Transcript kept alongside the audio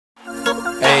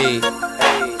Hey,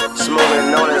 smoking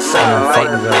on the sound like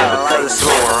because it's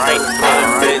smoking right.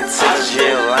 Been to the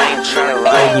jail, I ain't tryna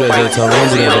lie.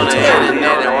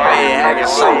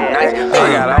 I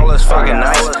got all this fucking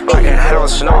nice. I can handle a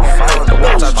snow fight.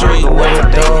 Once I drink the winter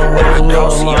day, every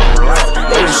dog see on the life.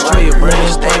 They the street,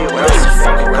 British thing, that's a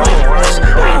fucking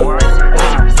cold.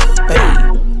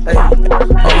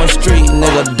 I'm a street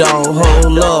nigga, don't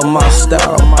hold up my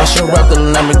style. I should rock the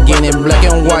Lamborghini black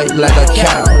and white like a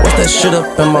cow. What's that shit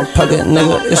up in my pocket,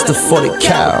 nigga? It's the 40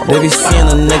 cal. They be seeing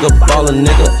a nigga ballin',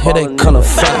 nigga, here they kinda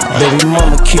foul. Baby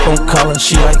mama keep on calling,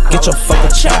 she like, get your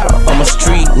fucking child. I'm a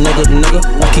street nigga,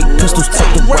 I keep pistols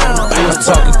tucked around. They was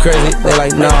talking crazy, they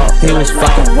like, nah, he was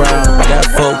fucking around. I got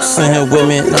folks in here with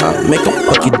me, nah, make them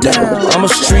fuck you down. I'm a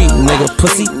street nigga,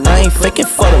 pussy, I ain't faking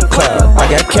for them clouds. I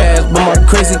got cash, but my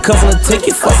crazy cousin will take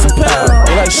it for some power.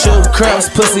 They like show crabs,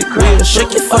 pussy, we'll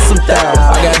shake it for some thou.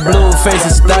 I got blue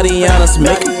faces, Tatianas,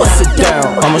 make it bust it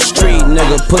down. I'm a street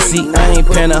nigga, pussy, I ain't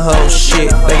paying a whole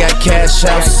shit. They got cash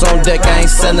houses on deck, I ain't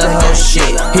sending a whole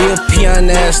shit. He a peon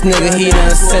ass nigga, he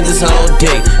done sent his whole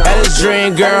dick. At his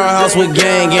dream girl house with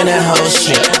gang in that whole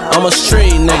shit. I'm a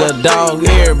street nigga, dog,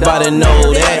 everybody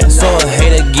know that. So a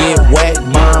hater get whacked,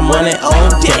 burn money on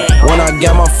deck. When I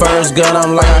got my first gun,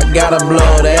 I'm like, I gotta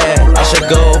blow that. I should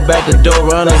go back to door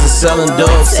runners and selling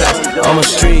dope sacks. I'm a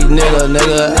street nigga,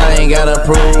 I ain't gotta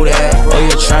prove that. Oh,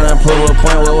 you tryna prove a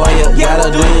point, well, why you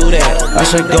gotta do that? I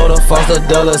should go to Foster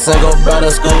Dulles and go back to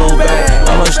school back.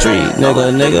 I'm a street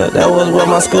nigga, that was where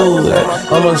my school at.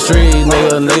 I'm a street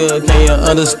nigga, can you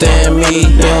understand me?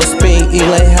 You don't speak,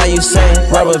 like how you say,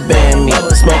 rubber band me.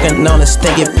 Smoking on a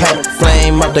stinky pack,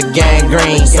 flame up the gang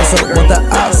green. That's up with the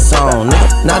ops on,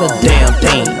 nigga, not a damn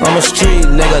thing. I'm a street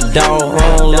nigga, dog,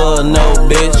 I don't love no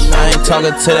bitch. I ain't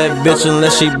talking to that bitch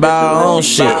unless she buy her own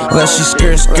shit. Unless she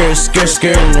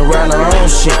skirting around her own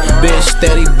shit. Bitch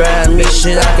steady buying me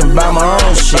shit, I can buy my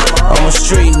own shit. I'm a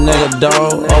street nigga,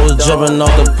 dog, always jumping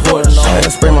off the porch. I had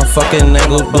to spray my fucking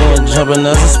ankle doing jumping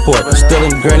as a sport.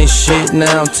 Stealing granny shit,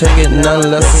 now I'm taking none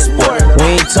less a sport.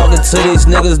 We ain't talking to these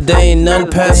niggas, they ain't nothing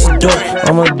past the door.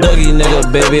 I'm a Dougie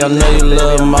nigga, baby, I know you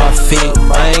love my feet.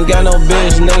 I ain't got no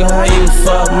bitch, nigga, how you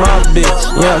fuck my bitch?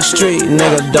 Young street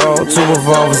nigga, dog, 2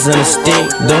 revolvers in a stick.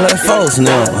 Don't let folks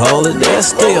know, hold it, they'll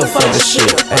still fuck the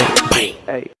shit. Ay.